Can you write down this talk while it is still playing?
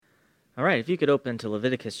All right, if you could open to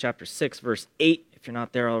Leviticus chapter 6, verse 8, if you're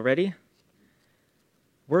not there already.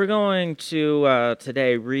 We're going to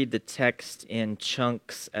today read the text in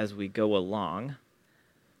chunks as we go along,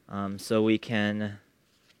 so we can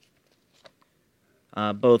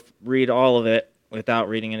both read all of it without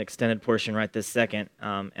reading an extended portion right this second,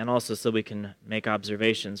 and also so we can make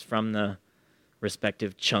observations from the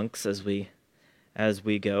respective chunks as we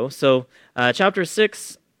go. So chapter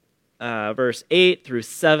 6, verse 8 through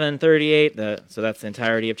 7:38, so that's the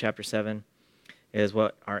entirety of chapter 7, is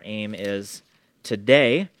what our aim is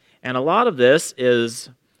today. And a lot of this is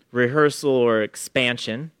rehearsal or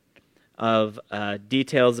expansion of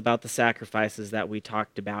details about the sacrifices that we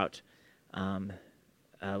talked about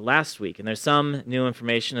last week. And there's some new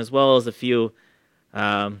information as well as a few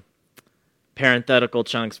parenthetical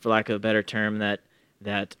chunks, for lack of a better term,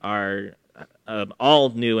 that are all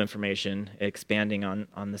new information, expanding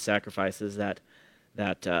on the sacrifices that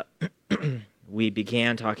we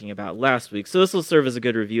began talking about last week. So this will serve as a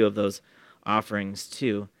good review of those offerings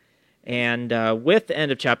too. And with the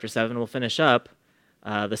end of chapter 7, we'll finish up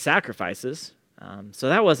the sacrifices. So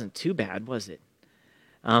that wasn't too bad, was it?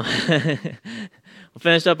 We'll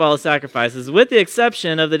finish up all the sacrifices, with the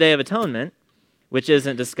exception of the Day of Atonement, which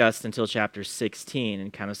isn't discussed until chapter 16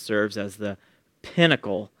 and kind of serves as the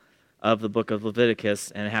pinnacle of the book of Leviticus,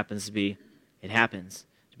 and it happens to be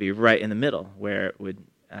right in the middle, where it would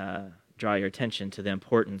draw your attention to the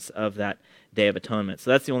importance of that Day of Atonement. So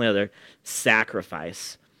that's the only other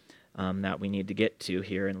sacrifice that we need to get to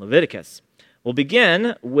here in Leviticus. We'll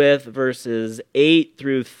begin with verses 8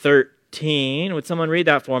 through 13. Would someone read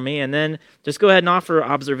that for me? And then just go ahead and offer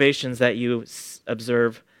observations that you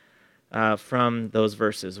observe from those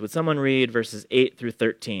verses. Would someone read verses 8 through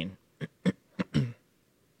 13?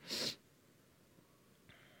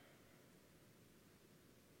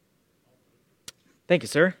 Thank you,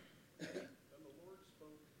 sir. Then the Lord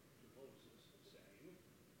spoke to Moses, saying,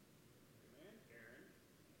 Command Aaron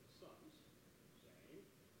and his sons, saying,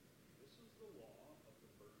 This is the law of the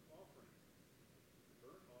burnt offering. The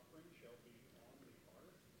burnt offering shall be on the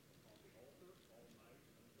hearth upon the altar all night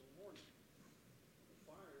until morning. The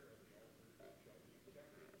fire of the altar shall be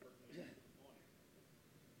kept burning on it.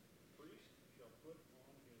 The priest shall put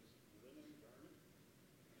on his linen garment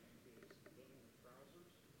and his linen trousers.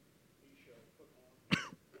 He shall put on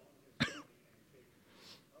his body and take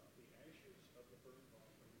up the ashes of the burnt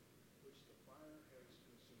offering, which the fire has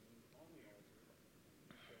consumed on the altar.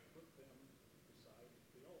 He shall put them beside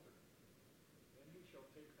the altar. Then he shall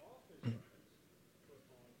take off his garments, put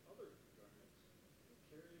on other garments, and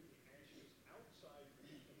carry the ashes outside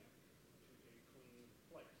the camp to a clean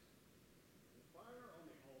place. The fire on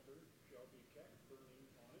the altar shall be kept burning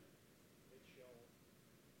on it. It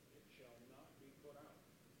shall not be put out.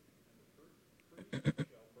 And the priest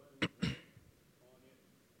shall burn wood on it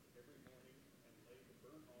every morning, and lay the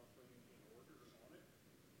burnt offering in order on it.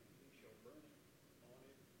 And he shall burn on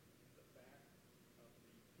it the fat of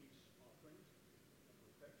the peace offerings. A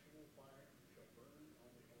perpetual fire shall burn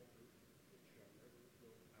on the altar; it shall never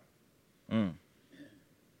go out.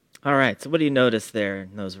 All right, so what do you notice there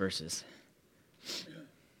in those verses?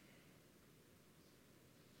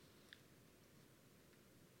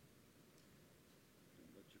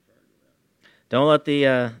 Don't let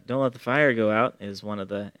the fire go out is one of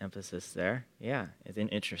the emphasis there. Yeah, it's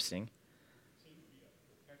interesting. It seems to be a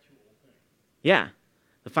perpetual thing. Yeah,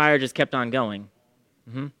 the fire just kept on going.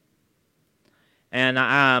 And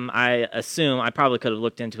I assume, I probably could have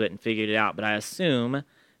looked into it and figured it out, but I assume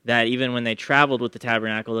that even when they traveled with the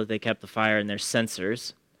tabernacle, that they kept the fire in their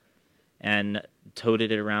censers and toted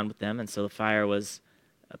it around with them, and so the fire was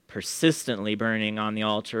persistently burning on the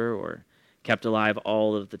altar or kept alive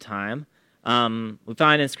all of the time. We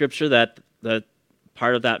find in Scripture that the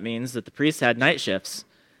part of that means that the priests had night shifts,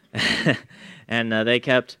 and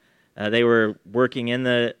they were working in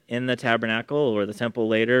the tabernacle or the temple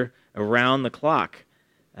later around the clock,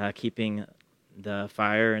 keeping the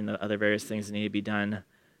fire and the other various things that need to be done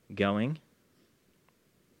going.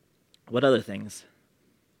 What other things?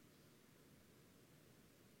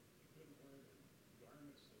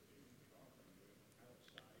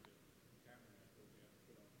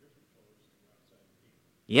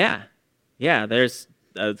 Yeah, there's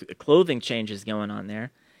clothing changes going on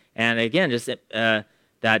there. And again, just that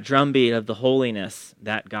drumbeat of the holiness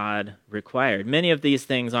that God required. Many of these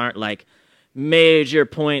things aren't like major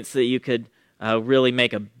points that you could really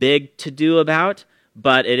make a big to-do about,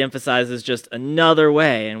 but it emphasizes just another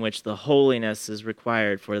way in which the holiness is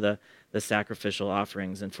required for the sacrificial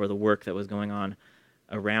offerings and for the work that was going on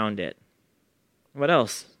around it. What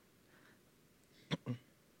else?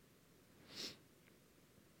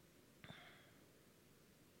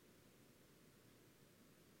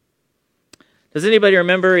 Does anybody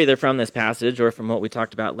remember, either from this passage or from what we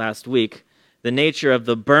talked about last week, the nature of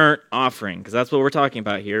the burnt offering? Because that's what we're talking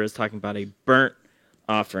about here, is talking about a burnt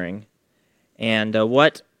offering. And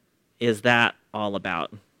what is that all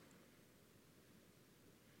about?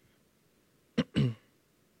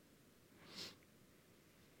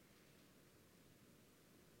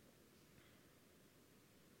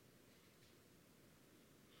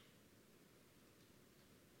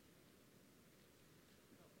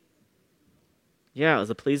 Yeah, it was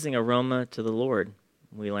a pleasing aroma to the Lord,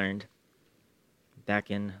 we learned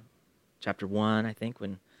back in chapter 1, I think,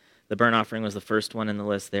 when the burnt offering was the first one in the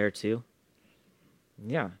list there, too.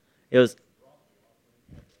 Yeah, it was.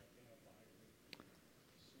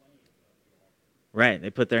 Right, they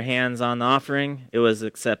put their hands on the offering. It was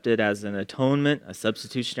accepted as an atonement, a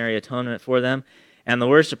substitutionary atonement for them. And the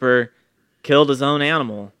worshiper killed his own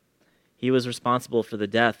animal. He was responsible for the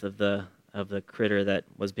death of the critter that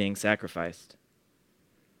was being sacrificed.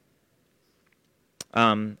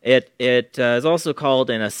 It is also called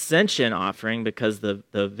an ascension offering because the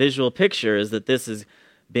visual picture is that this is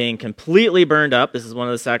being completely burned up. This is one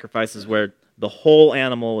of the sacrifices where the whole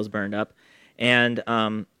animal was burned up, and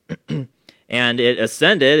and it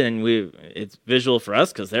ascended, and it's visual for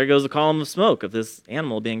us because there goes a column of smoke of this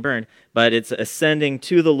animal being burned, but it's ascending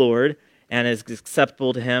to the Lord and is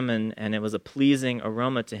acceptable to him, and it was a pleasing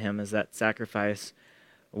aroma to him as that sacrifice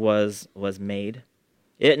was made.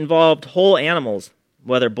 It involved whole animals,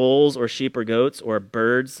 whether bulls or sheep or goats or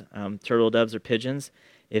birds, turtle doves or pigeons,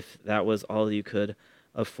 if that was all you could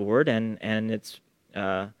afford. And it's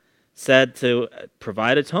said to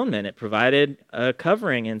provide atonement. It provided a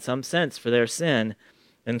covering in some sense for their sin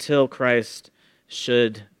until Christ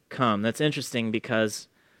should come. That's interesting because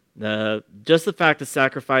just the fact that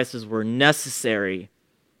sacrifices were necessary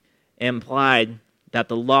implied that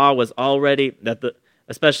the law was already,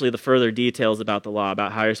 especially the further details about the law,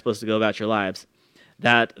 about how you're supposed to go about your lives,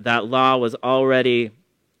 that law was already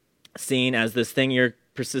seen as this thing you're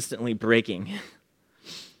persistently breaking.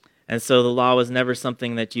 And so the law was never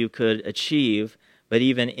something that you could achieve, but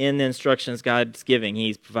even in the instructions God's giving,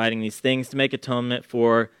 he's providing these things to make atonement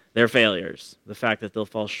for their failures, the fact that they'll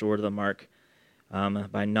fall short of the mark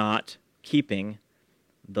by not keeping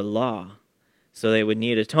the law. So they would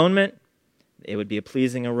need atonement. It would be a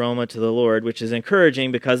pleasing aroma to the Lord, which is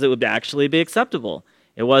encouraging because it would actually be acceptable.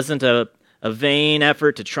 It wasn't a vain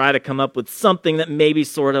effort to try to come up with something that maybe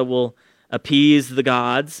sort of will appease the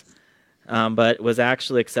gods, but was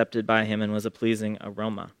actually accepted by him and was a pleasing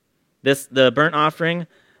aroma. The burnt offering,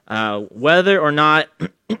 whether or not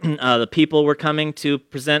the people were coming to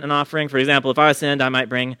present an offering. For example, if I sinned, I might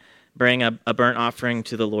bring a burnt offering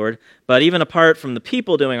to the Lord. But even apart from the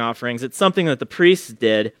people doing offerings, it's something that the priests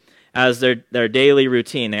did as their daily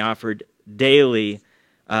routine. They offered daily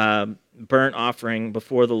burnt offering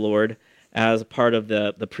before the Lord as part of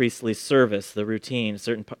the priestly service, the routine. A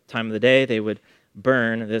certain time of the day, they would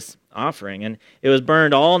burn this offering. And it was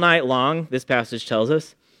burned all night long, this passage tells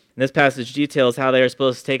us. And this passage details how they are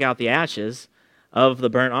supposed to take out the ashes of the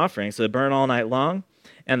burnt offering. So it burned all night long,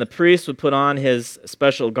 and the priest would put on his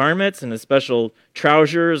special garments and his special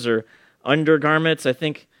trousers or undergarments. I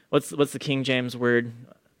think, what's the King James word?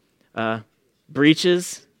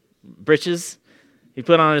 Breeches. He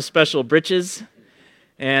put on his special breeches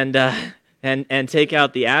and take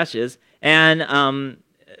out the ashes. And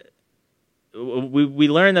we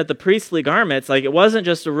learned that the priestly garments, like it wasn't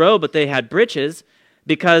just a robe, but they had breeches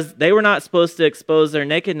because they were not supposed to expose their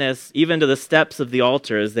nakedness even to the steps of the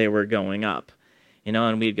altar as they were going up.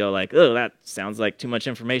 And we'd go like, oh, that sounds like too much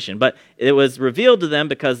information. But it was revealed to them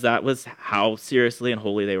because that was how seriously and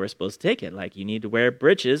holy they were supposed to take it. Like, you need to wear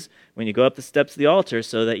breeches when you go up the steps of the altar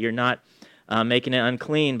so that you're not making it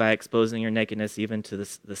unclean by exposing your nakedness even to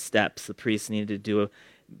the steps. The priests needed to do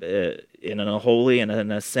in a holy and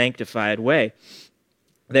in a sanctified way.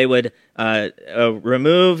 They would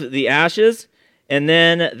remove the ashes, and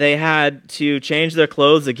then they had to change their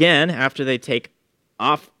clothes again after they take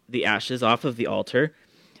off the ashes off of the altar,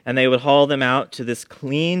 and they would haul them out to this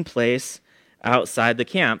clean place outside the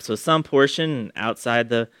camp. So some portion outside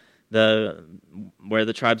the where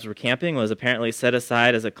the tribes were camping was apparently set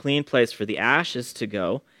aside as a clean place for the ashes to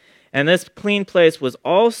go. And this clean place was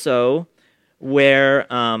also where,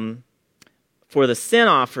 for the sin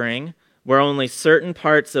offering, where only certain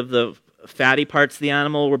parts of the fatty parts of the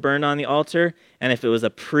animal were burned on the altar. And if it was a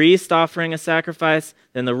priest offering a sacrifice,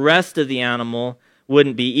 then the rest of the animal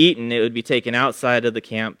wouldn't be eaten. It would be taken outside of the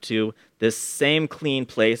camp to this same clean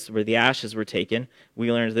place where the ashes were taken. We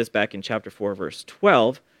learned this back in chapter 4, verse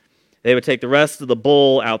 12. They would take the rest of the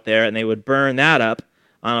bull out there and they would burn that up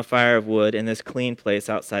on a fire of wood in this clean place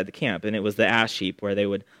outside the camp. And it was the ash heap where they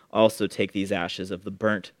would also take these ashes of the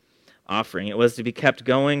burnt offering. It was to be kept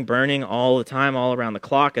going, burning all the time, all around the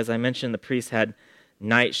clock. As I mentioned, the priests had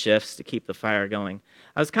night shifts to keep the fire going.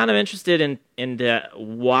 I was kind of interested in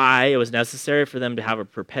why it was necessary for them to have a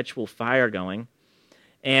perpetual fire going.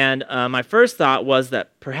 And my first thought was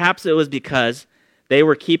that perhaps it was because they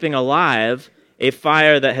were keeping alive a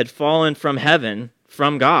fire that had fallen from heaven,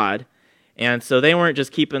 from God. And so they weren't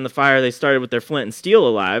just keeping the fire they started with their flint and steel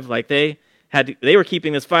alive. Like they were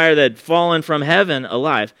keeping this fire that had fallen from heaven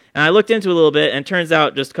alive. And I looked into it a little bit, and it turns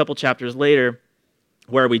out just a couple chapters later,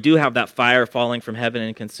 where we do have that fire falling from heaven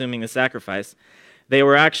and consuming the sacrifice, they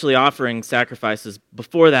were actually offering sacrifices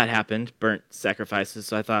before that happened, burnt sacrifices.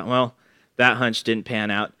 So I thought, well, that hunch didn't pan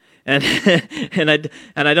out. And and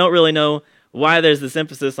I don't really know why there's this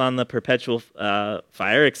emphasis on the perpetual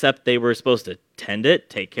fire, except they were supposed to tend it,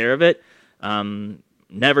 take care of it,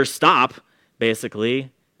 never stop,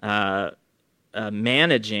 basically,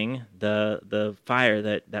 managing the fire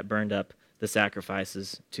that burned up the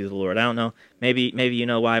sacrifices to the Lord. I don't know. Maybe you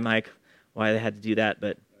know why, Mike, why they had to do that,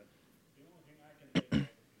 but The only thing I can think of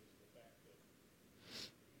is the fact that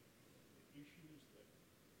the issues that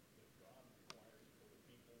God requires for the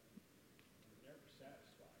people were never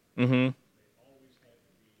satisfied. mm-hmm. They always had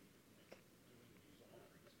to be doing these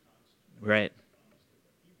offerings constantly. Right. Promised to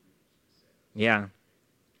the Hebrews said. Yeah. And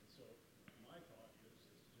so my thought is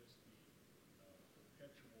just the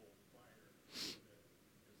perpetual fire that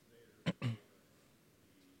is there for the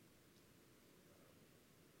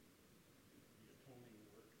atoning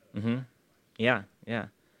work of Mm-hmm. sacrifice. Yeah.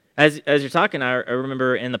 Yeah. As you're talking, I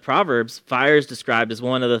remember in the Proverbs, fire is described as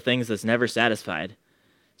one of the things that's never satisfied.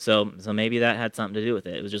 So maybe that had something to do with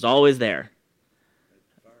it. It was just always there.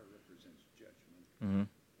 Fire represents judgment Mm-hmm.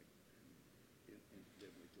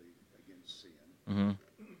 biblically against sin. Mm-hmm.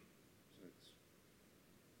 So it's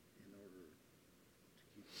in order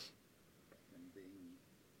to keep from being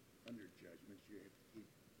under judgments, you have to keep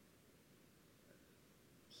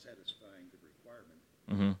satisfying the requirement.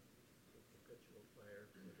 Mm-hmm. Perpetual fire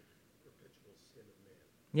for the perpetual sin of man.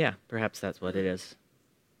 Yeah, perhaps that's what it is.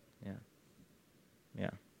 Yeah. Yeah.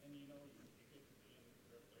 And you know, you get to the end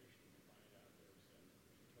of Revelation, you find out there's an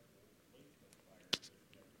eternal lake of fire that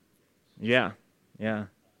never ends. Yeah.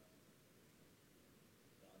 Yeah.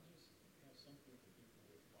 God just has something to do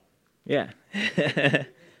with fire. Yeah.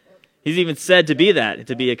 He's even said to be that,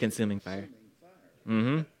 to be a consuming fire. Consuming fire.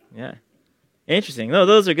 Mm-hmm. Yeah. Interesting. No,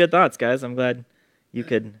 those are good thoughts, guys. I'm glad you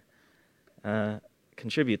could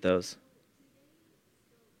contribute those.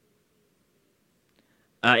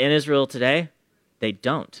 In Israel today, they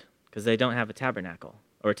don't, because they don't have a tabernacle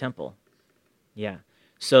or a temple. Yeah.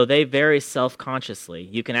 So they very self-consciously,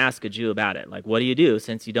 you can ask a Jew about it, like, what do you do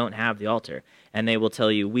since you don't have the altar? And they will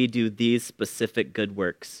tell you, we do these specific good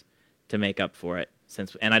works to make up for it.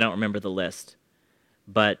 And I don't remember the list.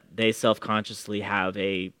 But they self-consciously have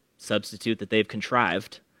a substitute that they've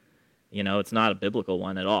contrived. You know, it's not a biblical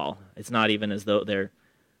one at all. It's not even as though they're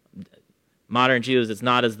modern Jews. It's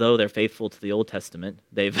not as though they're faithful to the Old Testament.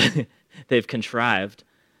 They've they've contrived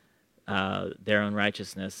their own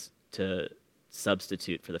righteousness to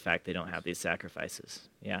substitute for the fact they don't have these sacrifices.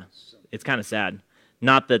 Yeah, it's kind of sad.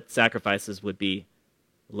 Not that sacrifices would be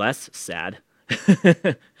less sad,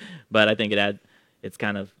 but I think it's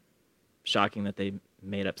kind of shocking that they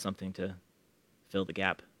made up something to fill the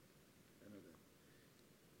gap.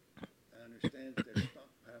 I understand that they're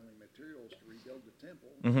stockpiling materials to rebuild the temple.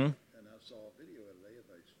 Mm-hmm. And I saw a video today of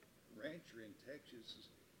a rancher in Texas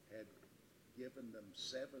had given them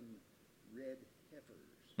 7 red heifers.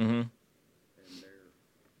 Mm-hmm. And they're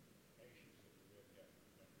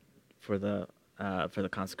For the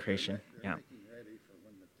consecration. they're Yeah. making ready for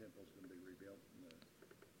when the temple's going to be rebuilt.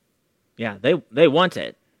 Yeah, they want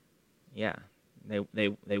it. Yeah.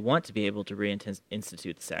 They want to be able to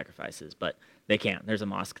reinstitute the sacrifices, but they can't. There's a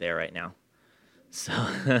mosque there right now. So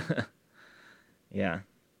yeah.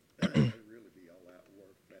 It'd really be all out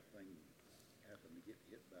work if that thing happened to get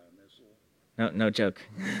hit by a missile. No joke.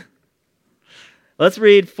 Let's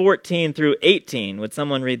read 14 through 18. Would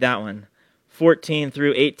someone read that one? 14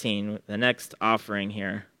 through 18, the next offering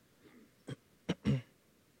here.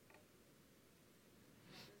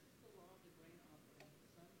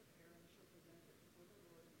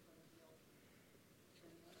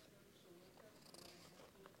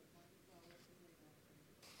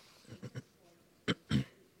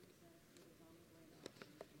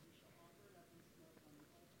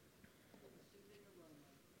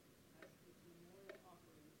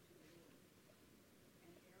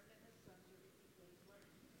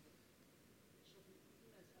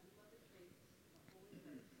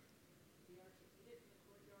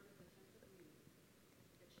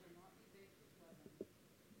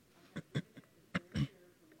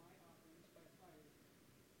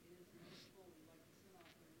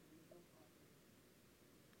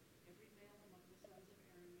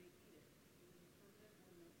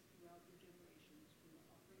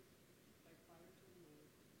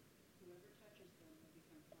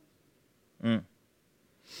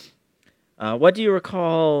 What do you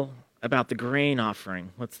recall about the grain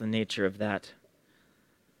offering? What's the nature of that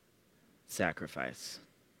sacrifice?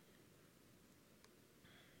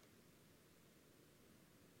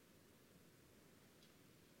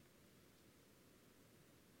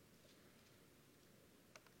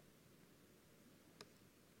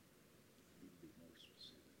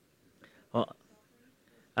 Well,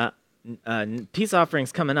 peace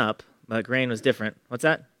offering's coming up, but grain was different. What's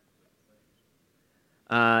that?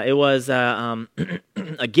 It was a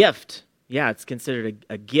gift. Yeah, it's considered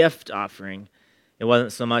a gift offering. It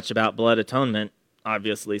wasn't so much about blood atonement,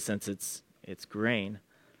 obviously, since it's grain,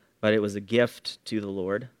 but it was a gift to the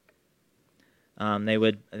Lord. They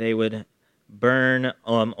would burn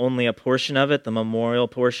only a portion of it, the memorial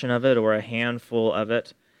portion of it, or a handful of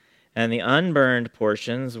it, and the unburned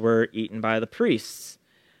portions were eaten by the priests.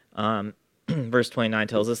 Verse 29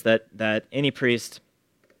 tells us that any priest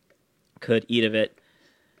could eat of it.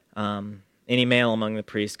 Any male among the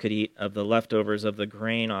priests could eat of the leftovers of the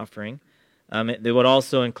grain offering. They would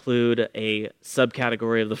also include a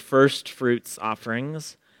subcategory of the first fruits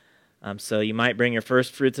offerings. So you might bring your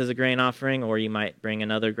first fruits as a grain offering, or you might bring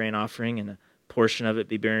another grain offering, and a portion of it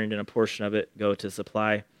be burned, and a portion of it go to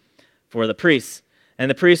supply for the priests. And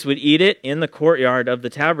the priests would eat it in the courtyard of the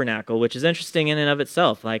tabernacle, which is interesting in and of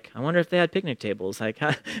itself. Like, I wonder if they had picnic tables. Like,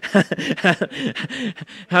 how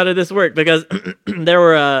did this work? Because there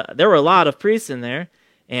were a lot of priests in there,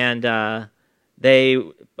 and a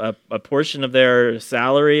portion of their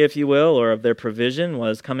salary, if you will, or of their provision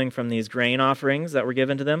was coming from these grain offerings that were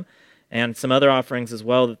given to them, and some other offerings as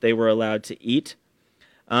well that they were allowed to eat.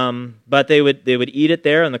 But they would eat it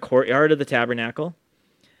there in the courtyard of the tabernacle.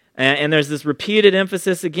 And there's this repeated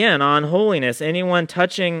emphasis again on holiness. Anyone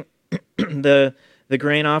touching the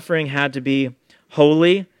grain offering had to be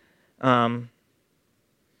holy. I'm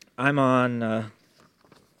on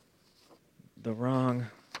the wrong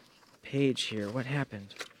page here. What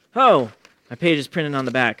happened? Oh, my page is printed on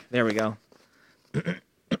the back. There we go.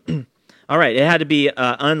 All right, it had to be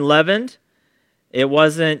unleavened. It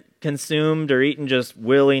wasn't consumed or eaten just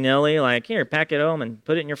willy-nilly, like, here, pack it home and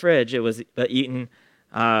put it in your fridge. It was eaten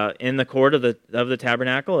in the court of the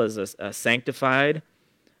tabernacle as a sanctified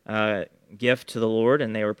gift to the Lord,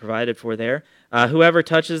 and they were provided for there. Whoever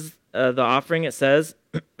touches the offering, it says,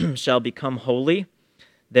 shall become holy,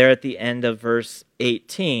 there at the end of verse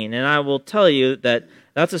 18. And I will tell you that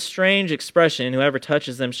that's a strange expression, whoever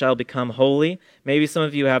touches them shall become holy. Maybe some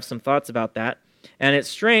of you have some thoughts about that. And it's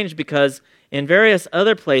strange because in various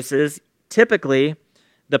other places, typically,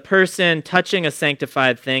 the person touching a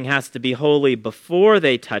sanctified thing has to be holy before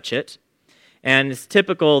they touch it. And it's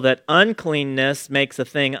typical that uncleanness makes a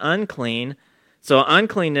thing unclean. So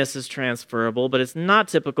uncleanness is transferable, but it's not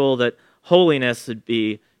typical that holiness would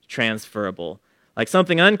be transferable. Like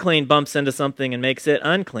something unclean bumps into something and makes it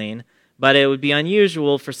unclean, but it would be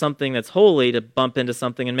unusual for something that's holy to bump into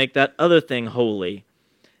something and make that other thing holy.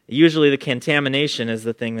 Usually the contamination is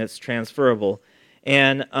the thing that's transferable.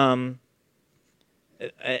 And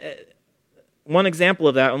one example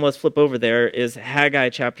of that, and let's flip over there, is Haggai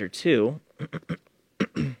chapter 2.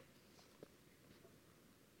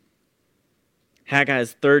 Haggai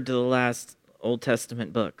is third to the last Old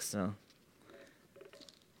Testament book, so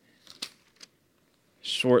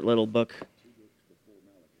short little book.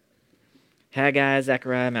 Haggai,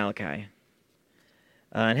 Zechariah, Malachi.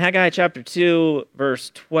 In Haggai chapter 2,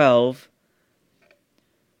 verse 12,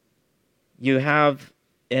 you have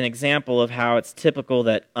an example of how it's typical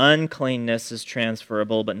that uncleanness is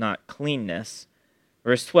transferable but not cleanness.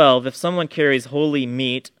 Verse 12, if someone carries holy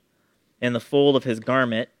meat in the fold of his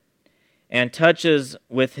garment and touches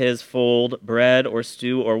with his fold bread or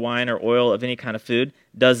stew or wine or oil of any kind of food,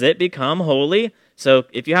 does it become holy? So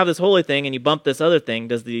if you have this holy thing and you bump this other thing,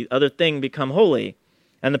 does the other thing become holy?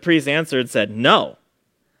 And the priest answered and said, no.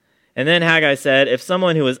 And then Haggai said, if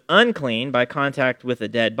someone who is unclean by contact with a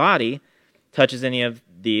dead body touches any of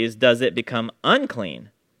these, does it become unclean?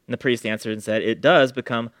 And the priest answered and said, it does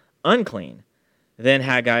become unclean. Then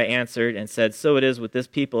Haggai answered and said, so it is with this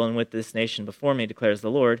people and with this nation before me, declares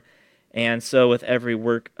the Lord, and so with every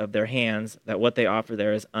work of their hands, that what they offer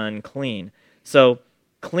there is unclean. So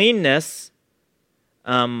cleanness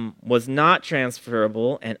was not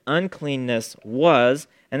transferable, and uncleanness was.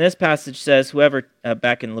 And this passage says, whoever,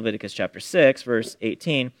 back in Leviticus chapter 6, verse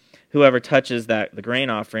 18, whoever touches the grain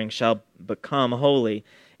offering shall become holy.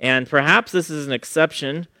 And perhaps this is an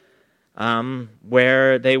exception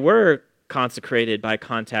where they were consecrated by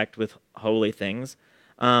contact with holy things.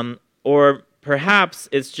 Or perhaps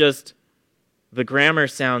it's just the grammar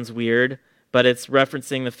sounds weird, but it's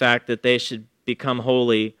referencing the fact that they should become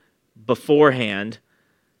holy beforehand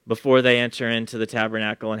before they enter into the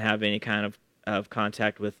tabernacle and have any kind of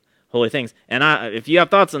contact with holy things. And if you have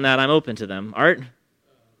thoughts on that, I'm open to them. Art?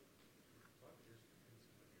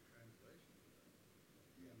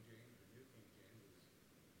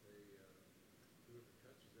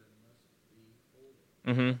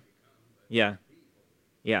 Mm-hmm. Yeah.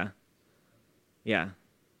 Yeah. Yeah.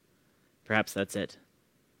 Perhaps that's it.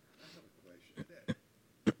 I have a question.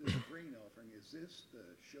 This grain offering, is this the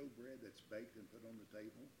showbread that's baked and put on the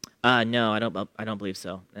table? No, I don't believe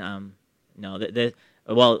so. No,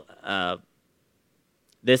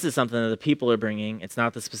 this is something that the people are bringing. It's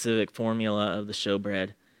not the specific formula of the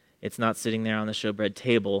showbread. It's not sitting there on the showbread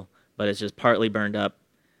table, but it's just partly burned up,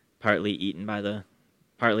 partly eaten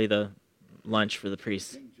partly the lunch for the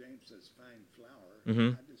priests. King James says fine flour.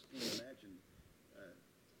 Mm-hmm. I just can't imagine.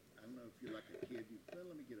 I don't know if you're like a kid. Well,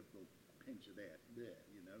 let me get a little pinch of that.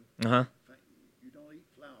 You know. Uh-huh. You don't eat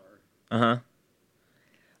flour. Uh-huh.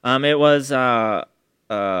 It was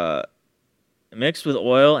mixed with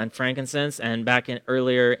oil and frankincense, and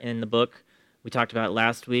earlier in the book we talked about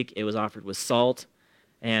last week, it was offered with salt,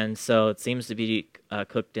 and so it seems to be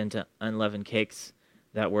cooked into unleavened cakes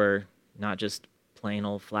that were not just plain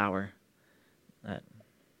old flour. Yeah,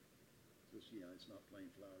 it's not plain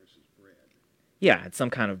flour. It's bread. Yeah, it's some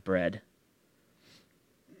kind of bread,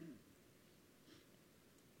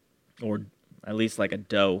 or at least like a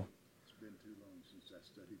dough. It's been too long since I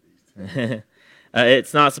studied these things.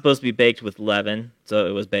 It's not supposed to be baked with leaven, so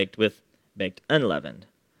it was baked unleavened.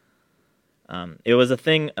 It was a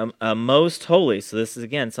thing most holy, so this is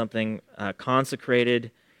again something consecrated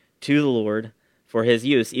to the Lord for his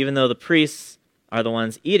use. Even though the priests are the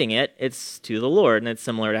ones eating it, it's to the Lord, and it's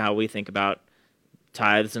similar to how we think about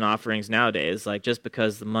tithes and offerings nowadays. Like, just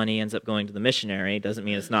because the money ends up going to the missionary doesn't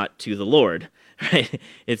mean it's not to the Lord, right?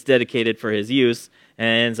 It's dedicated for his use, and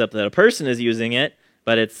it ends up that a person is using it,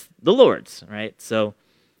 but it's the Lord's, right? So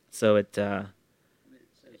it. And it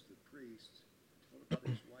says the priest. What about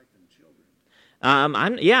his wife and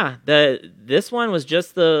children? This one was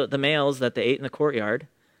just the males that they ate in the courtyard,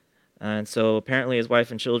 and so apparently his wife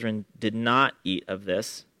and children did not eat of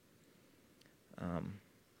this.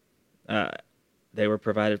 They were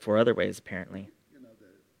provided for other ways, apparently. You know,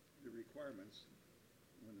 the requirements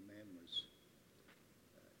when the man was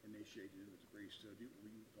initiated into the priesthood. You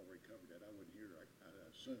already covered that. I wasn't here. I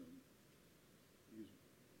assume. The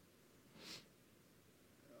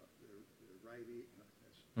right ear,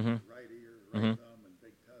 right ear, right thumb, and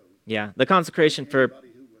big toe. Yeah, the consecration for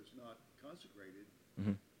Anybody who was not consecrated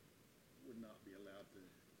would not be allowed to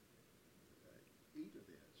eat of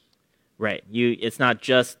this. right. It's not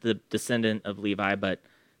just the descendant of Levi, but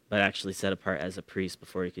actually set apart as a priest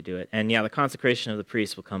before he could do it. And yeah, the consecration of the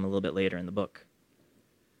priest will come a little bit later in the book.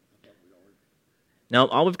 No,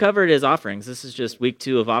 all we've covered is offerings. This is just week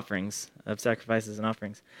 2 of offerings, of sacrifices and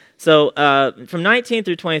offerings. So from 19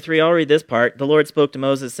 through 23, I'll read this part. The Lord spoke to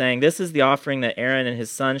Moses, saying, "This is the offering that Aaron and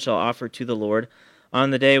his son shall offer to the Lord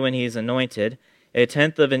on the day when he is anointed,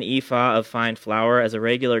 1/10 of an ephah of fine flour as a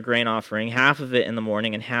regular grain offering, half of it in the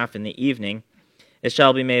morning and half in the evening. It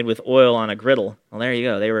shall be made with oil on a griddle." Well, there you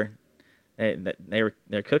go.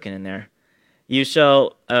 They're cooking in there. "You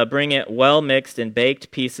shall bring it well mixed in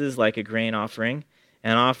baked pieces like a grain offering,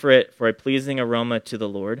 and offer it for a pleasing aroma to the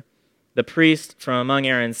Lord. The priest from among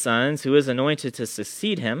Aaron's sons, who is anointed to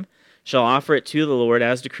succeed him, shall offer it to the Lord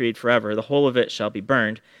as decreed forever. The whole of it shall be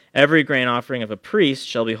burned. Every grain offering of a priest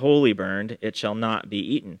shall be wholly burned. It shall not be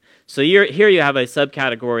eaten." So here you have a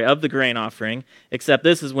subcategory of the grain offering, except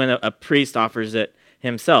this is when a priest offers it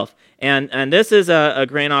himself. And this is a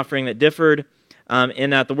grain offering that differed in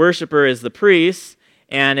that the worshiper is the priest,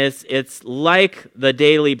 and it's like the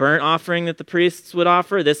daily burnt offering that the priests would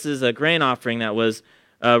offer. This is a grain offering that was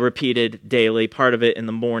repeated daily, part of it in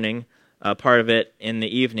the morning, part of it in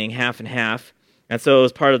the evening, half and half. And so it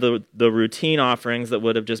was part of the routine offerings that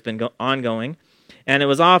would have just been ongoing. And it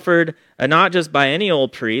was offered not just by any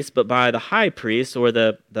old priest, but by the high priest, or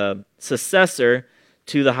the successor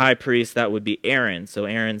to the high priest. That would be Aaron. So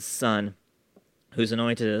Aaron's son, who's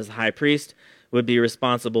anointed as high priest, would be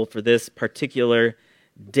responsible for this particular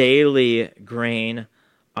daily grain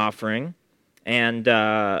offering. And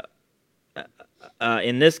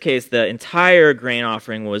in this case, the entire grain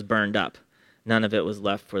offering was burned up. None of it was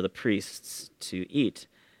left for the priests to eat.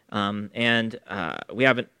 And we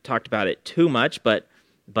haven't talked about it too much, but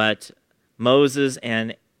Moses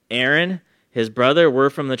and Aaron, his brother,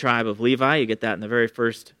 were from the tribe of Levi. You get that in the very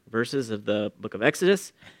first verses of the book of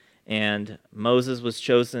Exodus. And Moses was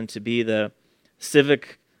chosen to be the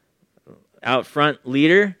civic out front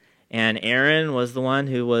leader, and Aaron was the one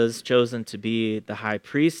who was chosen to be the high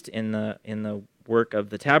priest in the work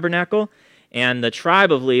of the tabernacle. And the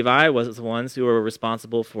tribe of Levi was the ones who were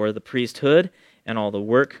responsible for the priesthood and all the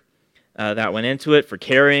work that went into it, for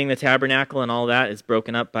carrying the tabernacle, and all that is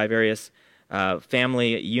broken up by various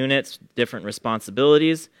family units, different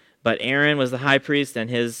responsibilities. But Aaron was the high priest, and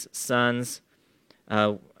his sons,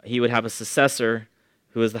 he would have a successor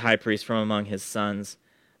who was the high priest from among his sons.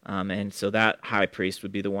 And so that high priest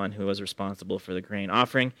would be the one who was responsible for the grain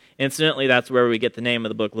offering. Incidentally, that's where we get the name of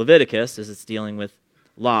the book Leviticus, as it's dealing with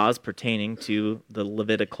laws pertaining to the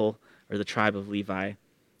Levitical, or the tribe of Levi,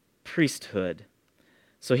 priesthood.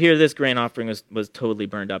 So here this grain offering was totally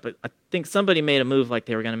burned up. I think somebody made a move like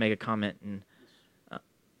they were going to make a comment. And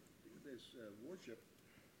This worship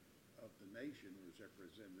of the nation was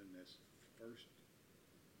represented in this first,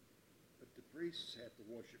 but the priests had to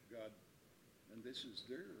worship God, and this is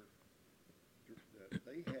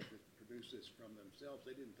they had to produce this from themselves.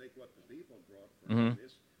 They didn't take what the people brought from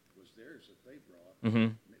This was theirs that they brought,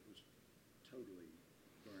 and it was totally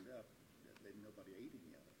burned up. Nobody ate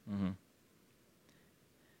any of it.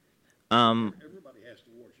 Everybody has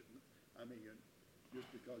to worship. I mean,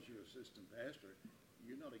 just because you're assistant pastor,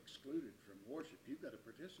 you're not excluded from worship. You've got to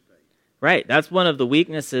participate. Right. That's one of the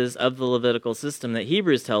weaknesses of the Levitical system that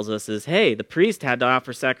Hebrews tells us is, hey, the priest had to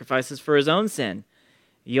offer sacrifices for his own sin.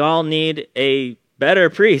 You all need a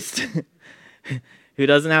better priest who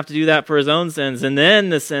doesn't have to do that for his own sins and then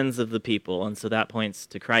the sins of the people. And so that points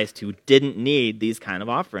to Christ, who didn't need these kind of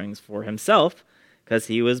offerings for himself because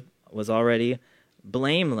he was already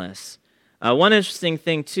blameless. One interesting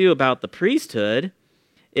thing, too, about the priesthood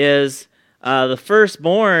is the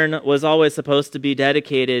firstborn was always supposed to be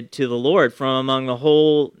dedicated to the Lord from among the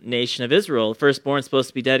whole nation of Israel. The firstborn is supposed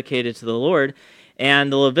to be dedicated to the Lord,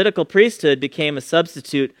 and the Levitical priesthood became a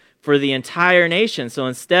substitute for the entire nation. So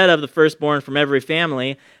instead of the firstborn from every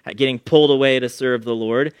family getting pulled away to serve the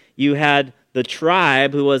Lord, you had the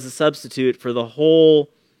tribe who was a substitute for the whole,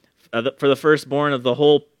 for the firstborn of the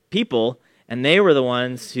whole people, and they were the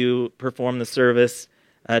ones who performed the service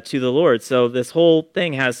to the Lord. So this whole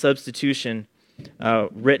thing has substitution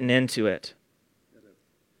written into it.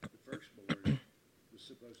 The firstborn was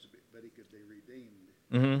supposed to be, but he could be redeemed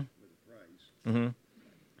with a price.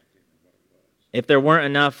 If there weren't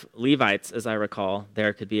enough Levites, as I recall,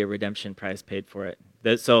 there could be a redemption price paid for it.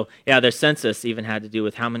 So, yeah, their census even had to do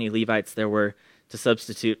with how many Levites there were to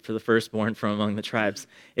substitute for the firstborn from among the tribes.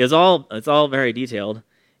 It's all very detailed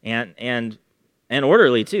and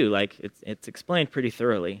orderly too. Like it's explained pretty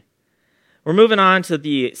thoroughly. We're moving on to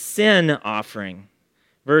the sin offering,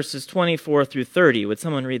 verses 24 through 30. Would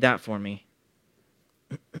someone read that for me?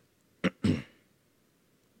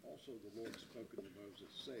 Also the Lord spoke unto Moses,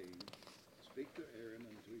 saying, Speak to Aaron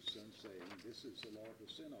and to his sons, saying, This is the law of the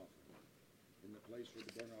sin offering. In the place where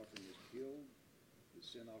the burnt offering is killed, the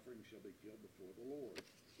sin offering shall be killed before the Lord.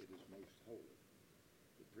 It is most holy.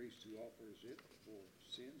 The priest who offers it for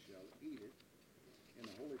sin shall eat it. In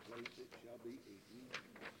a holy place it shall be eaten.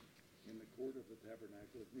 In the court of the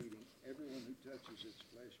tabernacle of meeting, everyone who touches its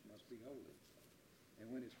flesh must be holy. And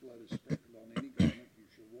when its blood is sprinkled on any garment, you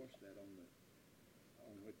shall wash that on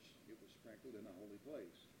which it was sprinkled in a holy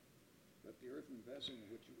place. But the earthen vessel in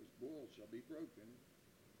which it was boiled shall be broken,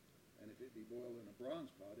 and if it be boiled in a bronze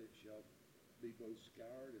pot, it shall be both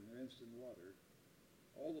scoured and rinsed in water.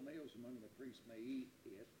 All the males among the priests may eat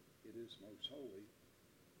it. It is most holy.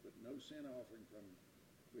 But no sin offering from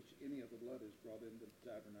which any of the blood is brought into the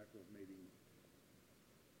tabernacle of meeting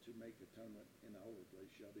to make atonement in the holy place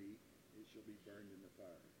shall be burned in the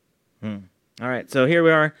fire. All right, so here we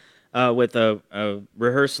are with a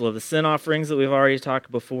rehearsal of the sin offerings that we've already talked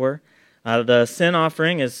before. The sin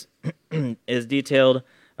offering is is detailed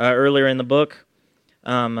earlier in the book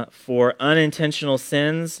for unintentional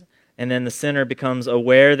sins, and then the sinner becomes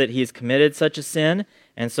aware that he's committed such a sin,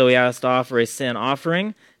 and so he has to offer a sin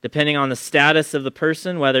offering, depending on the status of the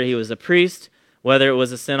person, whether he was a priest, whether it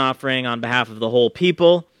was a sin offering on behalf of the whole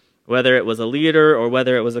people, whether it was a leader or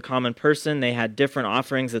whether it was a common person. They had different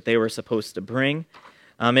offerings that they were supposed to bring.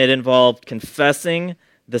 It involved confessing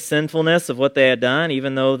the sinfulness of what they had done,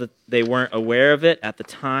 even though that they weren't aware of it at the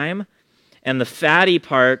time. And the fatty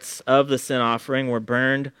parts of the sin offering were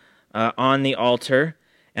burned on the altar,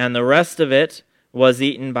 and the rest of it was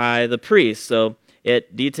eaten by the priest. So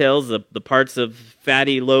it details the parts of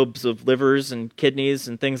fatty lobes of livers and kidneys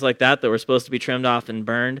and things like that were supposed to be trimmed off and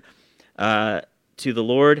burned to the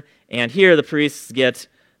Lord. And here the priests get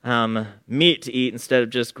meat to eat instead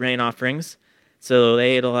of just grain offerings. So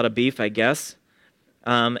they ate a lot of beef, I guess.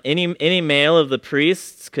 Any male of the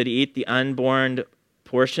priests could eat the unborn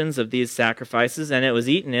portions of these sacrifices, and it was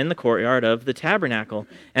eaten in the courtyard of the tabernacle.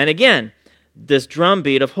 And again, this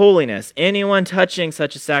drumbeat of holiness. Anyone touching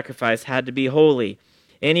such a sacrifice had to be holy.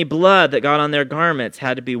 Any blood that got on their garments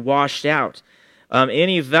had to be washed out.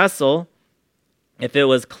 Any vessel, if it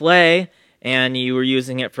was clay and you were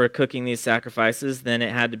using it for cooking these sacrifices, then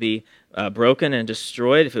it had to be broken and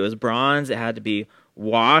destroyed. If it was bronze, it had to be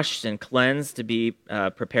washed and cleansed to be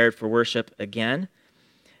prepared for worship again.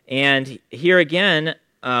 And here again,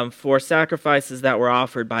 for sacrifices that were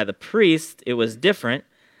offered by the priest, it was different.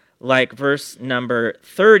 Like verse number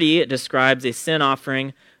 30, it describes a sin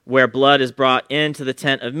offering where blood is brought into the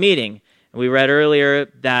tent of meeting. And we read earlier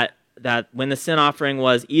that when the sin offering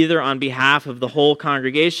was either on behalf of the whole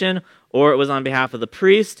congregation or it was on behalf of the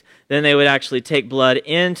priest, then they would actually take blood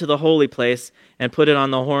into the holy place and put it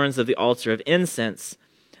on the horns of the altar of incense,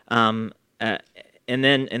 and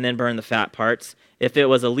then burn the fat parts. If it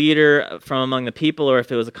was a leader from among the people or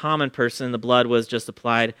if it was a common person, the blood was just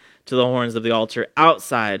applied to the horns of the altar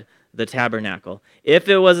outside the tabernacle. If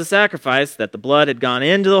it was a sacrifice that the blood had gone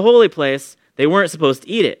into the holy place, they weren't supposed to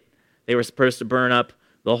eat it. They were supposed to burn up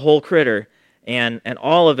the whole critter, and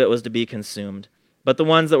all of it was to be consumed. But the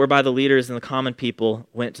ones that were by the leaders and the common people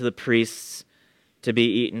went to the priests to be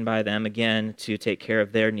eaten by them, again, to take care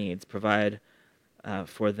of their needs, provide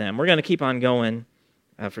for them. We're going to keep on going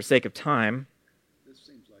for sake of time. This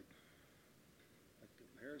seems like a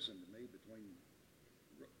comparison to me between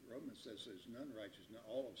Romans says there's none righteous,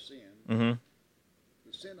 all have sinned. Mm-hmm.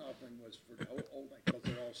 The sin offering was for the whole because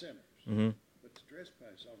they're all sinners. Mm-hmm. But the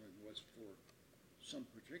trespass offering was for some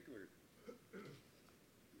particular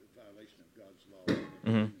violation of God's law that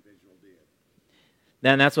the individual did.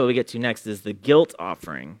 Then that's what we get to next is the guilt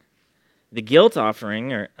offering. The guilt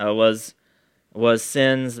offering was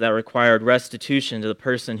sins that required restitution to the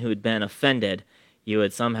person who had been offended. You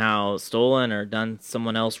had somehow stolen or done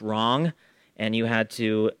someone else wrong, and you had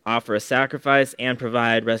to offer a sacrifice and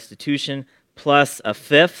provide restitution plus a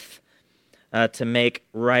fifth to make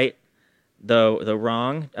right the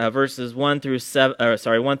wrong. Verses 1 through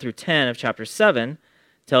 10 of chapter 7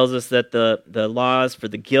 tells us that the laws for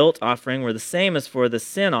the guilt offering were the same as for the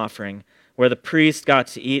sin offering, where the priest got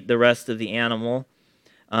to eat the rest of the animal,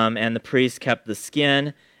 and the priest kept the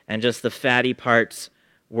skin, and just the fatty parts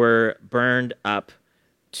were burned up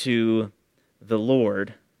to the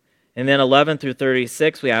Lord. And then 11 through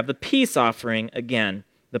 36, we have the peace offering again.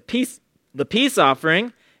 The peace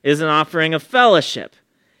offering is an offering of fellowship.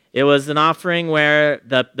 It was an offering where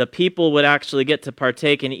the people would actually get to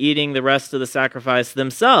partake in eating the rest of the sacrifice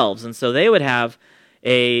themselves. And so they would have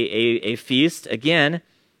a feast, again,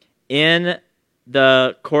 in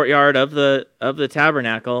the courtyard of the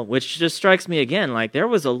tabernacle, which just strikes me again, like there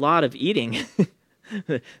was a lot of eating.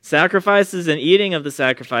 Sacrifices and eating of the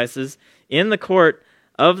sacrifices in the court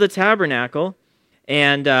of the tabernacle.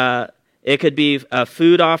 And it could be a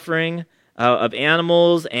food offering of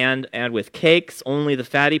animals and with cakes. Only the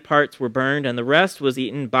fatty parts were burned, and the rest was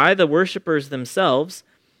eaten by the worshipers themselves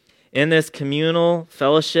in this communal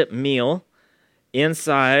fellowship meal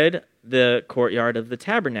inside the courtyard of the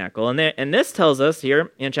tabernacle. And this tells us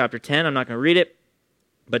here in chapter 10, I'm not going to read it,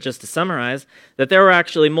 but just to summarize, that there were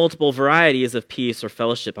actually multiple varieties of peace or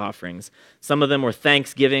fellowship offerings. Some of them were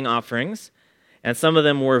thanksgiving offerings, and some of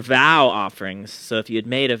them were vow offerings. So if you had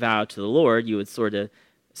made a vow to the Lord, you would sort of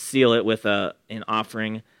seal it with an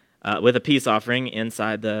offering, with a peace offering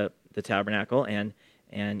inside the tabernacle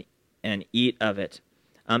and eat of it.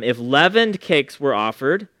 If leavened cakes were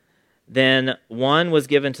offered, then one was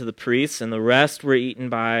given to the priests, and the rest were eaten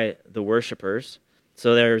by the worshipers.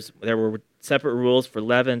 So there were separate rules for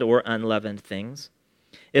leavened or unleavened things.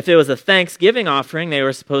 If it was a thanksgiving offering, they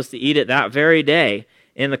were supposed to eat it that very day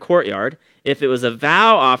in the courtyard. If it was a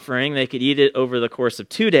vow offering, they could eat it over the course of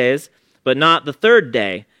 2 days, but not the third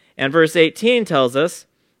day. And verse 18 tells us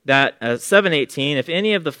that, 7:18, if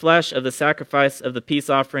any of the flesh of the sacrifice of the peace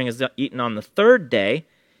offering is eaten on the third day,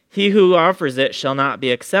 he who offers it shall not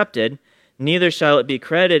be accepted, neither shall it be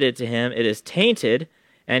credited to him. It is tainted,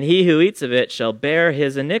 and he who eats of it shall bear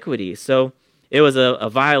his iniquity. So it was a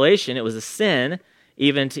violation, it was a sin,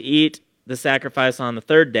 even to eat the sacrifice on the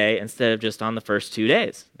third day instead of just on the first 2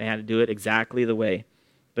 days. They had to do it exactly the way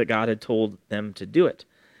that God had told them to do it.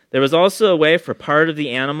 There was also a way for part of the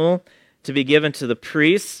animal to be given to the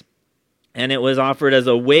priests, and it was offered as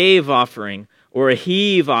a wave offering or a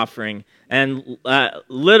heave offering. And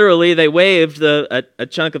literally, they waved a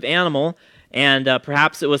chunk of animal, and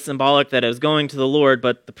perhaps it was symbolic that it was going to the Lord,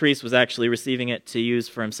 but the priest was actually receiving it to use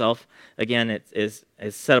for himself. Again, it is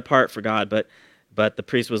set apart for God, but the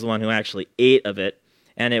priest was the one who actually ate of it,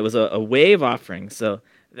 and it was a wave offering. So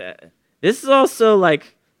this is also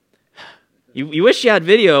like, You wish you had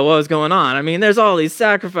video of what was going on. I mean, there's all these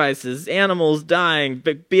sacrifices, animals dying,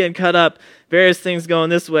 being cut up, various things going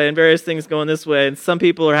this way and various things going this way. And some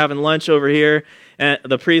people are having lunch over here, and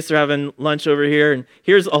the priests are having lunch over here. And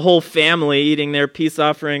here's a whole family eating their peace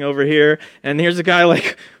offering over here. And here's a guy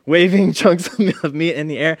like waving chunks of meat in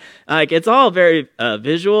the air. Like, it's all very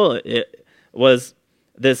visual. It was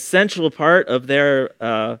this central part of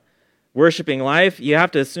their worshiping life. You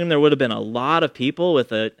have to assume there would have been a lot of people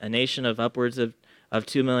with a nation of upwards of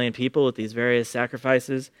 2 million people with these various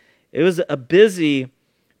sacrifices. It was a busy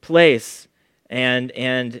place,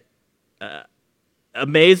 and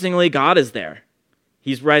amazingly, God is there.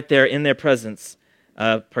 He's right there in their presence,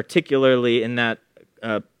 particularly in that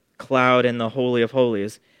cloud in the Holy of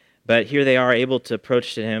Holies. But here they are able to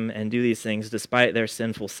approach to him and do these things despite their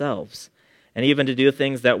sinful selves, and even to do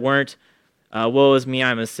things that weren't woe is me,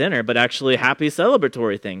 I'm a sinner, but actually happy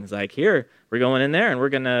celebratory things. Like, here, we're going in there and we're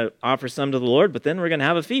going to offer some to the Lord, but then we're going to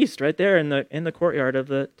have a feast right there in the courtyard of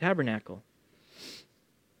the tabernacle.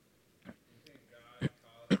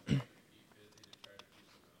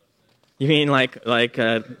 You mean like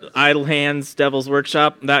idle hands, devil's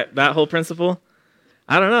workshop, that whole principle?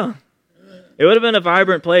 I don't know. It would have been a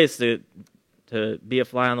vibrant place to be a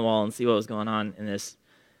fly on the wall and see what was going on in this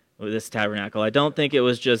tabernacle. I don't think it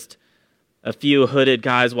was just a few hooded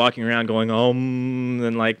guys walking around going,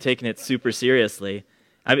 and like taking it super seriously.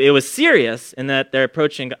 It was serious in that they're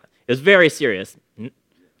approaching. It was very serious.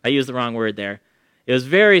 I used the wrong word there. It was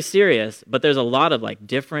very serious, but there's a lot of like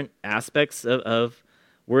different aspects of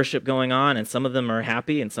worship going on, and some of them are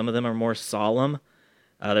happy, and some of them are more solemn.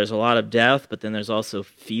 There's a lot of death, but then there's also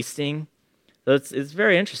feasting. So it's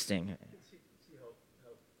very interesting. See how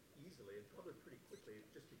easily and probably pretty quickly it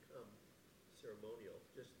just becomes ceremonial,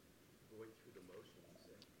 just going through the motions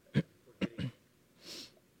and forgetting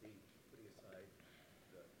putting aside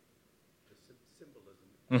the symbolism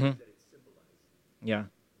that it symbolizes. Yeah.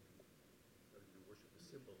 Starting to worship the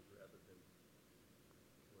symbol rather than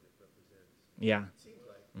what it represents. Yeah. It seems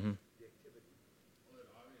like the activity. Well,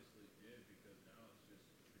 it obviously did, because now it's just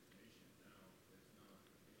tradition. Now it's not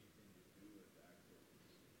anything to do with actual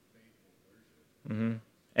faithful worship.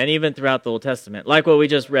 And even throughout the Old Testament, like what we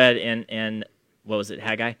just read in what was it,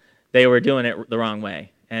 Haggai? They were doing it the wrong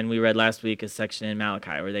way. And we read last week a section in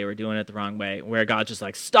Malachi where they were doing it the wrong way, where God's just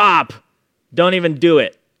like, stop! Don't even do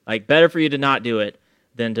it. Like, better for you to not do it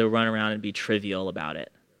than to run around and be trivial about it.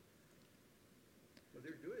 But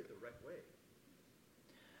they're doing it the right way.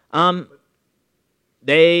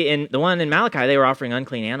 In the one in Malachi, they were offering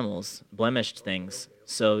unclean animals, blemished things.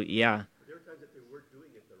 So, yeah. But there were times that they weren't doing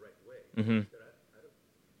it the right way. Mm-hmm.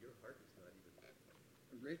 Your heart is not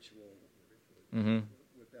even Ritual Mm-hmm.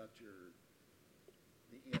 without the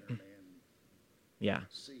inner man Yeah.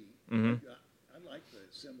 see. Mm-hmm. I like the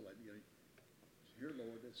symbol. Here,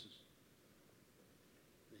 Lord, this is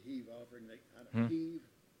the heave offering. Heave.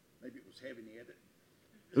 Maybe it was heavy in the edit.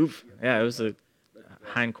 Oof. Yeah, it was a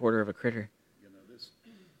hind quarter of a critter.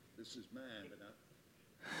 This is mine, but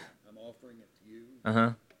I'm offering it to you.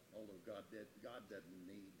 Uh-huh. Although God doesn't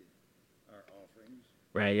need our offerings.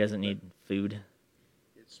 Right, he doesn't need food.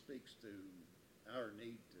 It speaks to our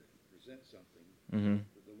need to present something to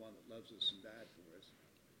the one that loves us and died for us.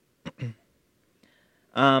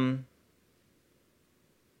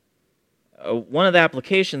 One of the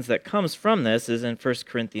applications that comes from this is in 1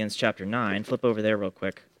 Corinthians chapter 9. Flip over there real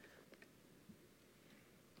quick.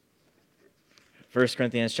 1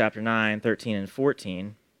 Corinthians chapter 9, 13 and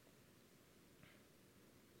 14.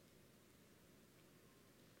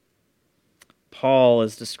 Paul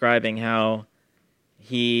is describing how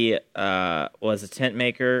he was a tent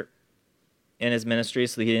maker in his ministry,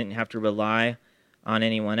 so he didn't have to rely on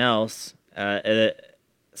anyone else.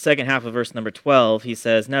 Second half of verse number 12, he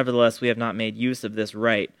says, "Nevertheless, we have not made use of this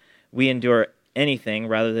right. We endure anything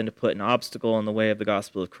rather than to put an obstacle in the way of the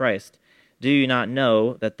gospel of Christ. Do you not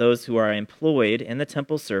know that those who are employed in the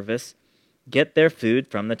temple service get their food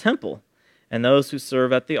from the temple, and those who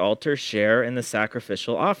serve at the altar share in the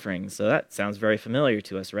sacrificial offerings?" So that sounds very familiar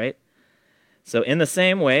to us, right? So in the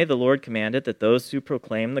same way, the Lord commanded that those who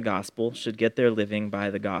proclaim the gospel should get their living by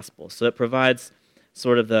the gospel. So it provides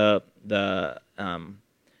sort of the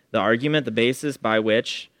argument, the basis by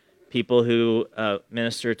which people who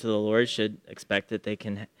minister to the Lord should expect that they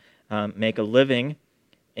can make a living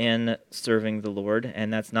in serving the Lord,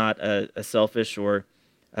 and that's not a selfish or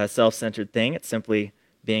a self-centered thing. It's simply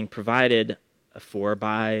being provided for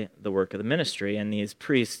by the work of the ministry, and these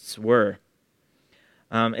priests were.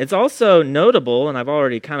 It's also notable, and I've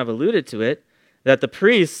already kind of alluded to it, that the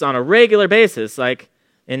priests on a regular basis, like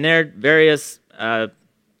in their various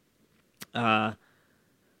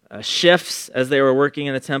shifts as they were working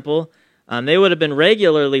in the temple, they would have been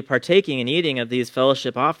regularly partaking and eating of these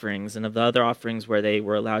fellowship offerings and of the other offerings where they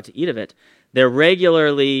were allowed to eat of it. They're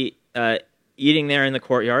regularly eating there in the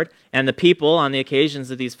courtyard, and the people on the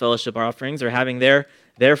occasions of these fellowship offerings are having their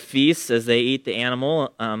feasts as they eat the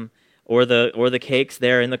animal or the cakes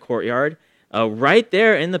there in the courtyard, right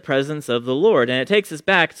there in the presence of the Lord. And it takes us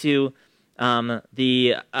back to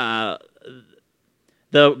the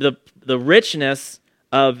richness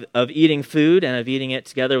of eating food and of eating it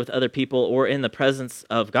together with other people or in the presence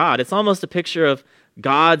of God. It's almost a picture of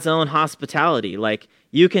God's own hospitality. Like,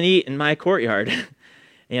 you can eat in my courtyard.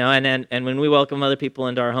 And when we welcome other people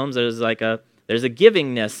into our homes, there's a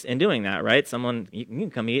givingness in doing that, right? You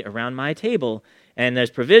can come eat around my table. And there's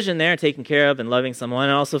provision there, taking care of and loving someone,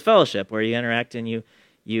 and also fellowship, where you interact and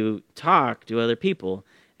you talk to other people.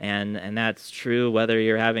 And that's true whether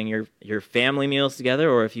you're having your family meals together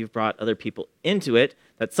or if you've brought other people into it.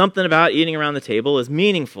 That something about eating around the table is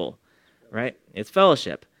meaningful, right? It's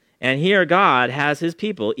fellowship. And here God has his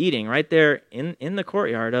people eating right there in the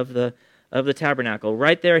courtyard of the tabernacle.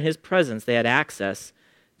 Right there in his presence, they had access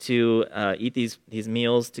to eat these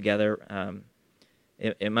meals together.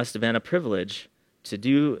 It must have been a privilege to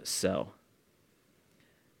do so.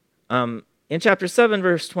 In chapter 7,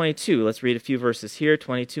 verse 22, let's read a few verses here,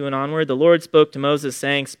 22 and onward. The Lord spoke to Moses,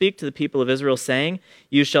 saying, "Speak to the people of Israel, saying,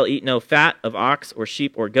 You shall eat no fat of ox or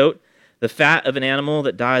sheep or goat, the fat of an animal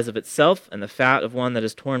that dies of itself, and the fat of one that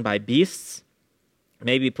is torn by beasts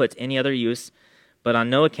may be put to any other use, but on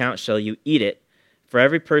no account shall you eat it. For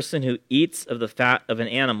every person who eats of the fat of an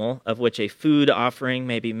animal, of which a food offering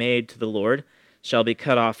may be made to the Lord, shall be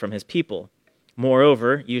cut off from his people.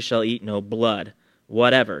 Moreover, you shall eat no blood,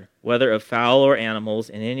 whatever, whether of fowl or animals,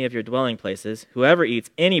 in any of your dwelling places. Whoever eats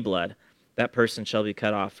any blood, that person shall be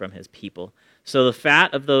cut off from his people." So the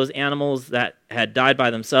fat of those animals that had died by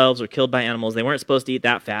themselves or killed by animals, they weren't supposed to eat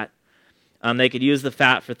that fat. They could use the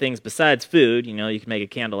fat for things besides food. You can make a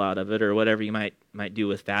candle out of it or whatever you might do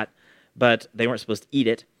with fat, but they weren't supposed to eat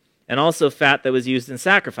it. And also fat that was used in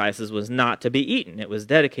sacrifices was not to be eaten. It was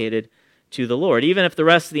dedicated to the Lord. Even if the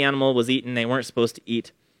rest of the animal was eaten, they weren't supposed to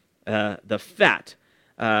eat the fat.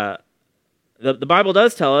 The Bible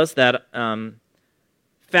does tell us that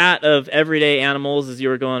fat of everyday animals as you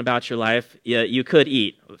were going about your life, you could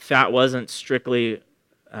eat. Fat wasn't strictly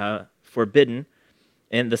forbidden.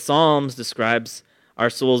 And the Psalms describes our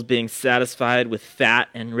souls being satisfied with fat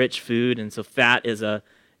and rich food, and so fat is a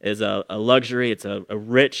luxury. It's a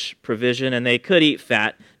rich provision, and they could eat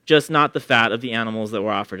fat, just not the fat of the animals that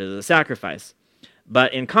were offered as a sacrifice.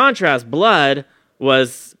 But in contrast, blood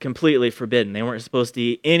was completely forbidden. They weren't supposed to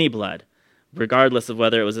eat any blood, regardless of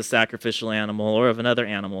whether it was a sacrificial animal or of another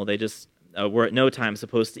animal. They just were at no time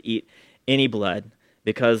supposed to eat any blood,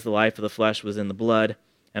 because the life of the flesh was in the blood,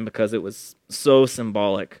 and because it was so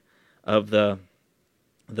symbolic of the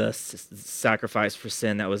sacrifice for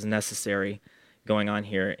sin that was necessary going on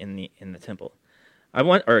here in the temple.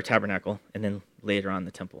 Or tabernacle, and then later on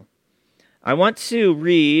the temple. I want to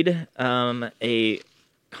read a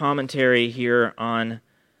commentary here on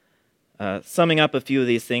summing up a few of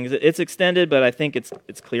these things. It's extended, but I think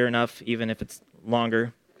it's clear enough, even if it's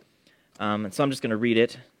longer. And so I'm just going to read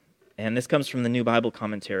it. And this comes from the New Bible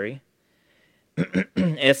Commentary.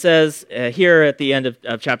 It says here at the end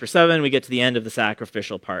of chapter 7, we get to the end of the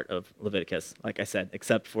sacrificial part of Leviticus, like I said,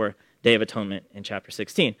 except for Day of Atonement in chapter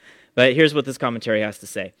 16. But here's what this commentary has to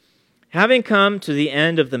say. Having come to the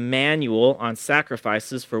end of the manual on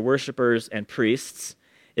sacrifices for worshipers and priests,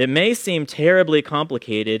 it may seem terribly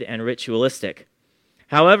complicated and ritualistic.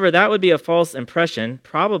 However, that would be a false impression,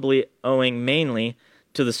 probably owing mainly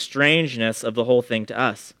to the strangeness of the whole thing to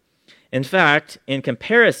us. In fact, in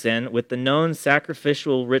comparison with the known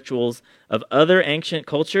sacrificial rituals of other ancient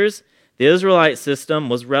cultures, the Israelite system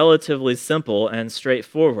was relatively simple and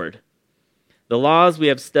straightforward. The laws we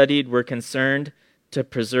have studied were concerned to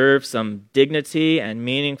preserve some dignity and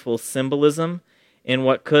meaningful symbolism in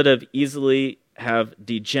what could have easily have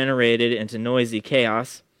degenerated into noisy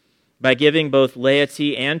chaos by giving both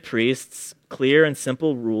laity and priests clear and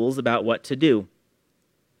simple rules about what to do.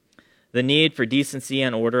 The need for decency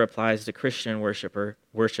and order applies to Christian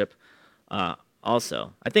worship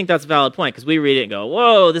also. I think that's a valid point, because we read it and go,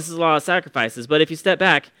 whoa, this is a lot of sacrifices. But if you step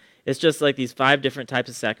back, it's just like these 5 different types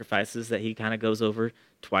of sacrifices that he kind of goes over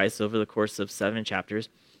twice over the course of 7 chapters.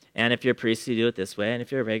 And if you're a priest, you do it this way. And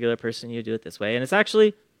if you're a regular person, you do it this way. And it's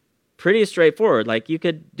actually pretty straightforward. Like, you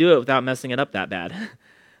could do it without messing it up that bad.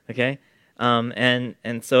 Okay? And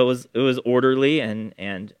so it was orderly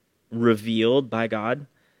and revealed by God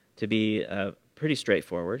to be pretty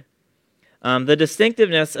straightforward. The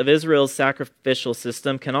distinctiveness of Israel's sacrificial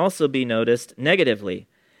system can also be noticed negatively.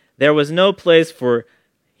 There was no place for,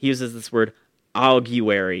 he uses this word,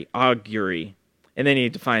 augury, and then he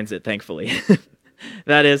defines it, thankfully.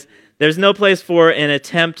 That is, there's no place for an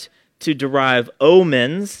attempt to derive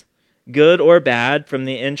omens, good or bad, from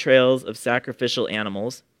the entrails of sacrificial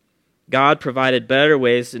animals. God provided better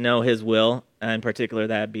ways to know his will, and in particular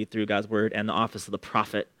that would be through God's word and the office of the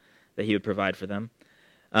prophet that he would provide for them.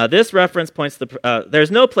 This reference points to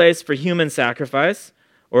there's no place for human sacrifice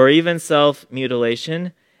or even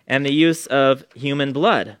self-mutilation and the use of human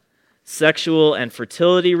blood. Sexual and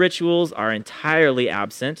fertility rituals are entirely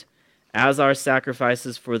absent, as are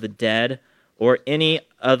sacrifices for the dead or any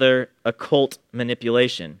other occult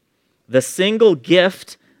manipulation. The single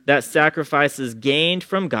gift that sacrifices gained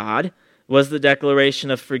from God was the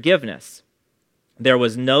declaration of forgiveness. There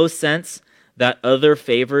was no sense that other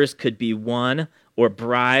favors could be won or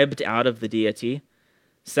bribed out of the deity.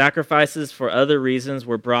 Sacrifices for other reasons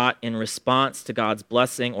were brought in response to God's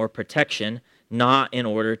blessing or protection, not in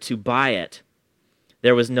order to buy it.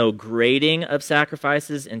 There was no grading of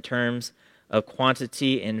sacrifices in terms of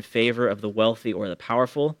quantity in favor of the wealthy or the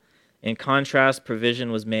powerful. In contrast,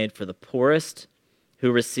 provision was made for the poorest,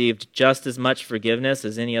 who received just as much forgiveness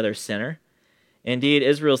as any other sinner. Indeed,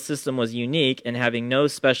 Israel's system was unique in having no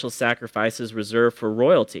special sacrifices reserved for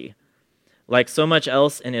royalty. Like so much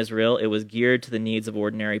else in Israel, it was geared to the needs of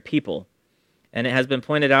ordinary people. And it has been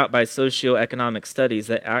pointed out by socioeconomic studies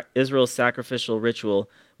that Israel's sacrificial ritual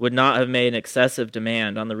would not have made an excessive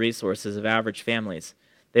demand on the resources of average families.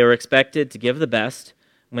 They were expected to give the best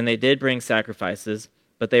when they did bring sacrifices,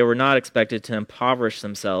 but they were not expected to impoverish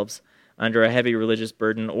themselves under a heavy religious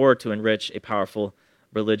burden or to enrich a powerful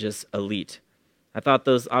religious elite. I thought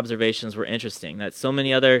those observations were interesting, that so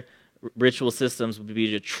many other ritual systems would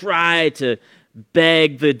be to try to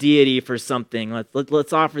beg the deity for something.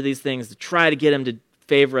 Let's offer these things to try to get him to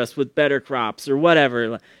favor us with better crops or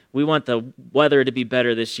whatever. We want the weather to be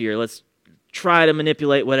better this year. Let's try to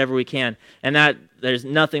manipulate whatever we can. And that there's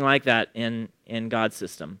nothing like that in God's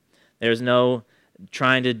system. There's no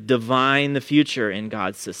trying to divine the future in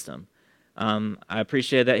God's system. I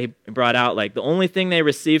appreciate that he brought out, like, the only thing they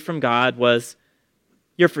received from God was,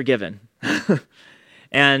 you're forgiven.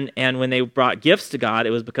 And when they brought gifts to God, it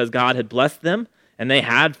was because God had blessed them, and they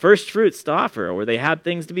had first fruits to offer, or they had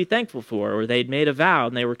things to be thankful for, or they'd made a vow,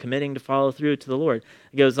 and they were committing to follow through to the Lord.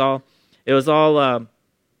 It was all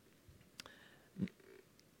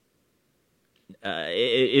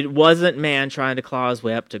it wasn't man trying to claw his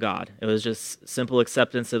way up to God. It was just simple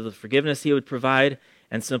acceptance of the forgiveness he would provide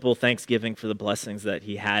and simple thanksgiving for the blessings that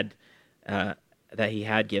he had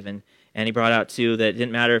given. And he brought out, too, that it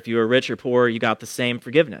didn't matter if you were rich or poor, you got the same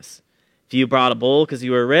forgiveness. If you brought a bull because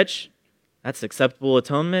you were rich, that's acceptable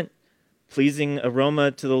atonement, pleasing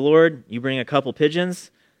aroma to the Lord. You bring a couple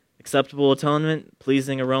pigeons, acceptable atonement,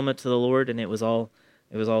 pleasing aroma to the Lord, and it was all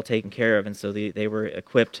taken care of. And so they were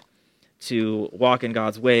equipped to walk in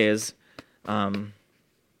God's ways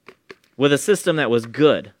with a system that was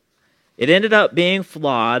good. It ended up being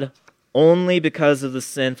flawed only because of the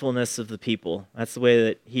sinfulness of the people. That's the way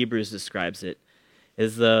that Hebrews describes it.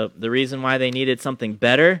 Is the reason why they needed something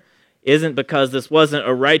better isn't because this wasn't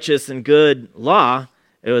a righteous and good law.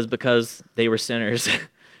 It was because they were sinners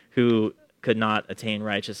who could not attain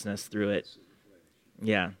righteousness through it.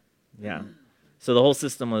 Yeah. So the whole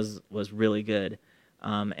system was really good.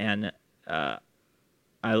 I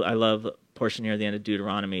love the portion near the end of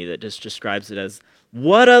Deuteronomy that just describes it as,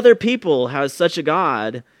 what other people has such a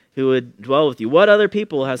God who would dwell with you? What other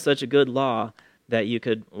people has such a good law that you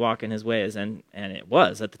could walk in his ways? And it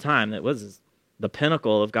was, at the time, it was the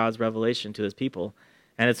pinnacle of God's revelation to his people.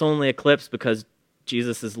 And it's only eclipsed because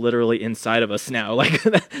Jesus is literally inside of us now. Like,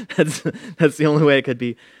 that's the only way it could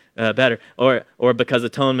be better. Or because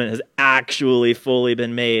atonement has actually fully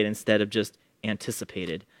been made instead of just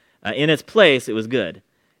anticipated. In its place, it was good.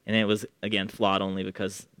 And it was, again, flawed only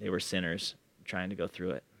because they were sinners trying to go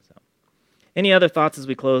through it. So, any other thoughts as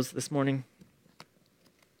we close this morning?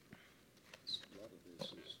 A lot of this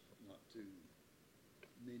is not too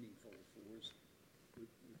meaningful for us. We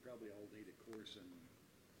probably all need a course in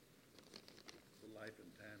the life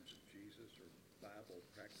and times of Jesus or Bible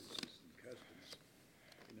practices and customs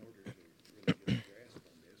in order to really get a grasp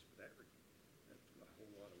on this. But that's a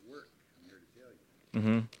whole lot of work, I'm here to tell you.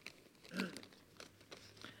 Mm-hmm.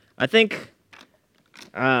 I think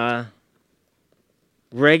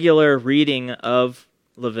regular reading of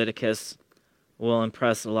Leviticus will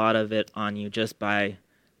impress a lot of it on you just by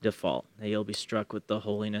default. That you'll be struck with the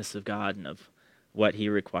holiness of God and of what he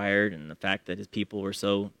required and the fact that his people were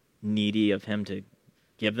so needy of him to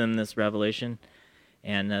give them this revelation,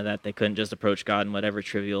 and that they couldn't just approach God in whatever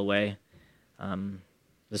trivial way.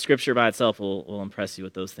 The Scripture by itself will impress you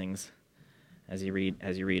with those things as you read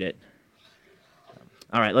it.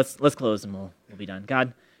 All right, let's close and we'll be done.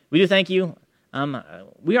 God, we do thank you.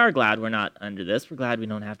 We are glad we're not under this. We're glad we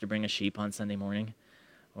don't have to bring a sheep on Sunday morning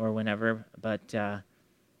or whenever, but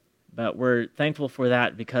we're thankful for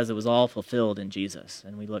that because it was all fulfilled in Jesus,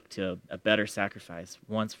 and we look to a better sacrifice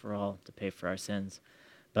once for all to pay for our sins.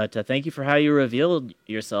 But thank you for how you revealed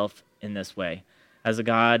yourself in this way, as a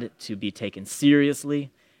God to be taken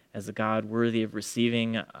seriously, as a God worthy of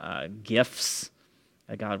receiving gifts,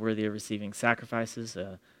 a God worthy of receiving sacrifices,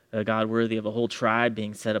 a God worthy of a whole tribe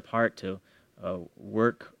being set apart to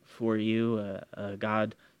work for you, a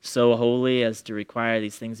God so holy as to require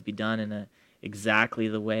these things to be done in exactly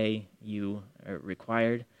the way you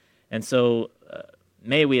required. And so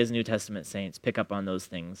may we as New Testament saints pick up on those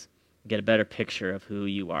things, get a better picture of who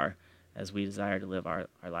you are as we desire to live our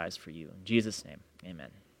lives for you. In Jesus' name, amen.